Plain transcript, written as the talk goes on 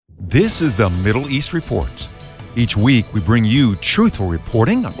This is the Middle East Report. Each week, we bring you truthful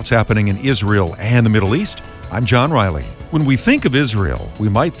reporting on what's happening in Israel and the Middle East. I'm John Riley. When we think of Israel, we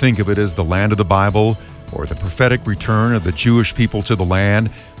might think of it as the land of the Bible, or the prophetic return of the Jewish people to the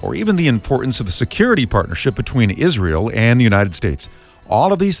land, or even the importance of the security partnership between Israel and the United States.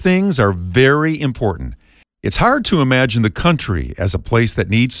 All of these things are very important. It's hard to imagine the country as a place that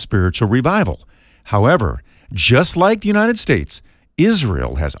needs spiritual revival. However, just like the United States,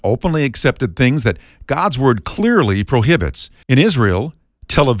 Israel has openly accepted things that God's word clearly prohibits. In Israel,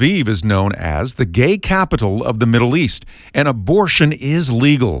 Tel Aviv is known as the gay capital of the Middle East, and abortion is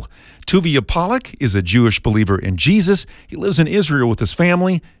legal. Tuvia Pollack is a Jewish believer in Jesus. He lives in Israel with his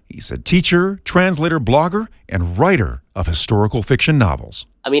family. He's a teacher, translator, blogger, and writer of historical fiction novels.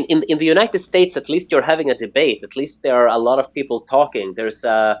 I mean, in the United States, at least you're having a debate. At least there are a lot of people talking. There's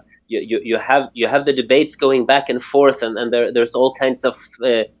you have the debates going back and forth, and there's all kinds of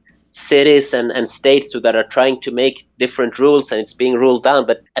cities and states that are trying to make different rules, and it's being ruled down.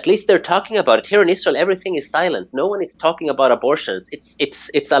 But at least they're talking about it. Here in Israel, everything is silent. No one is talking about abortions.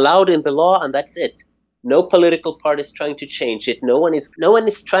 It's allowed in the law, and that's it. No political party is trying to change it. No one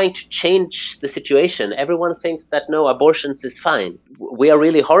is trying to change the situation. Everyone thinks that no, abortions is fine. We are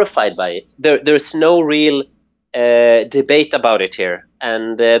really horrified by it. There's no real debate about it here,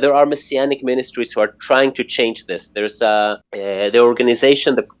 and there are messianic ministries who are trying to change this. There's the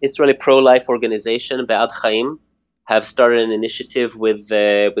organization, the Israeli pro-life organization, Be'ad Chaim, have started an initiative with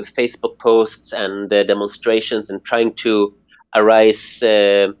Facebook posts and demonstrations and trying to arise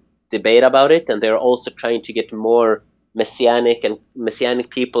debate about it, and they're also trying to get more messianic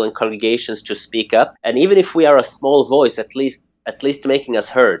people and congregations to speak up. And even if we are a small voice, at least making us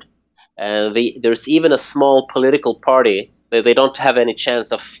heard. There's even a small political party. They don't have any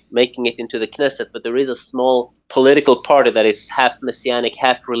chance of making it into the Knesset, but there is a small political party that is half messianic,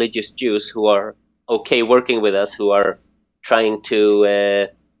 half religious Jews who are okay working with us, who are trying to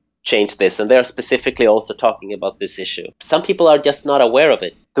change this, and they're specifically also talking about this issue. Some people are just not aware of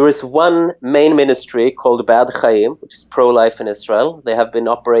it. There is one main ministry called Be'ad Chaim, which is pro-life in Israel. They have been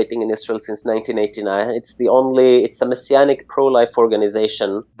operating in Israel since 1989. It's a messianic pro-life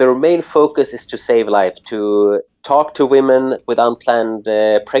organization. Their main focus is to save life, to talk to women with unplanned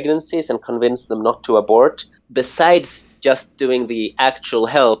pregnancies and convince them not to abort. Besides just doing the actual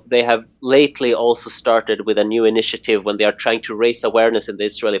help, they have lately also started with a new initiative when they are trying to raise awareness in the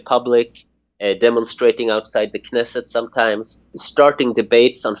Israeli public, demonstrating outside the Knesset sometimes, starting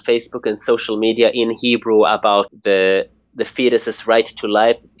debates on Facebook and social media in Hebrew about the fetus's right to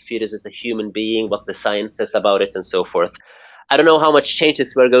life, the fetus is a human being, what the science says about it, and so forth. I don't know how much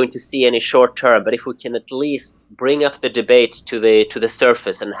changes we're going to see any short term, but if we can at least bring up the debate to the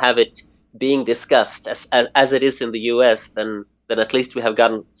surface and have it being discussed as it is in the U.S., then at least we have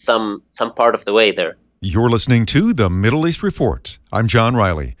gotten some part of the way there. You're listening to the Middle East Report. I'm John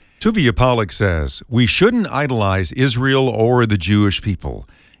Riley. Tuvia Pollack says we shouldn't idolize Israel or the Jewish people.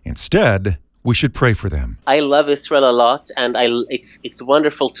 Instead, we should pray for them. I love Israel a lot, and it's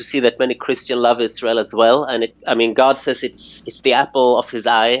wonderful to see that many Christians love Israel as well. And God says it's the apple of His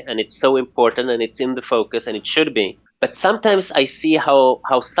eye, and it's so important, and it's in the focus, and it should be. But sometimes I see how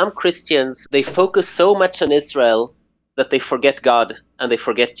some Christians, they focus so much on Israel that they forget God and they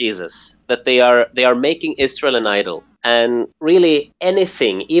forget Jesus, that they are making Israel an idol. And really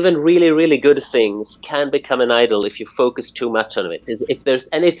anything, even really, really good things, can become an idol if you focus too much on it. If there's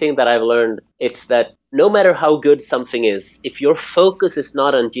anything that I've learned, it's that no matter how good something is, if your focus is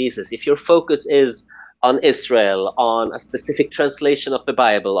not on Jesus, if your focus is on Israel, on a specific translation of the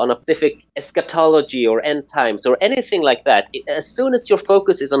Bible, on a specific eschatology or end times or anything like that, as soon as your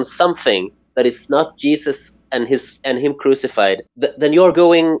focus is on something that is not Jesus and Him crucified, then you're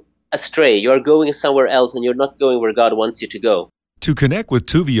going astray. You're going somewhere else, and you're not going where God wants you to go. To connect with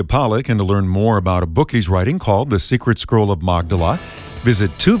Tuvia Pollack and to learn more about a book he's writing called The Secret Scroll of Magdallah, visit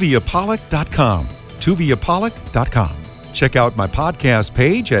tuviapollack.com. tuviapollack.com. Check out my podcast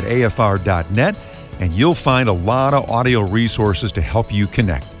page at afr.net, and you'll find a lot of audio resources to help you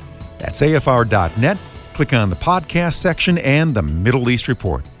connect. That's afr.net. Click on the podcast section and the Middle East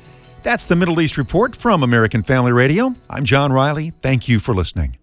Report. That's the Middle East Report from American Family Radio. I'm John Riley. Thank you for listening.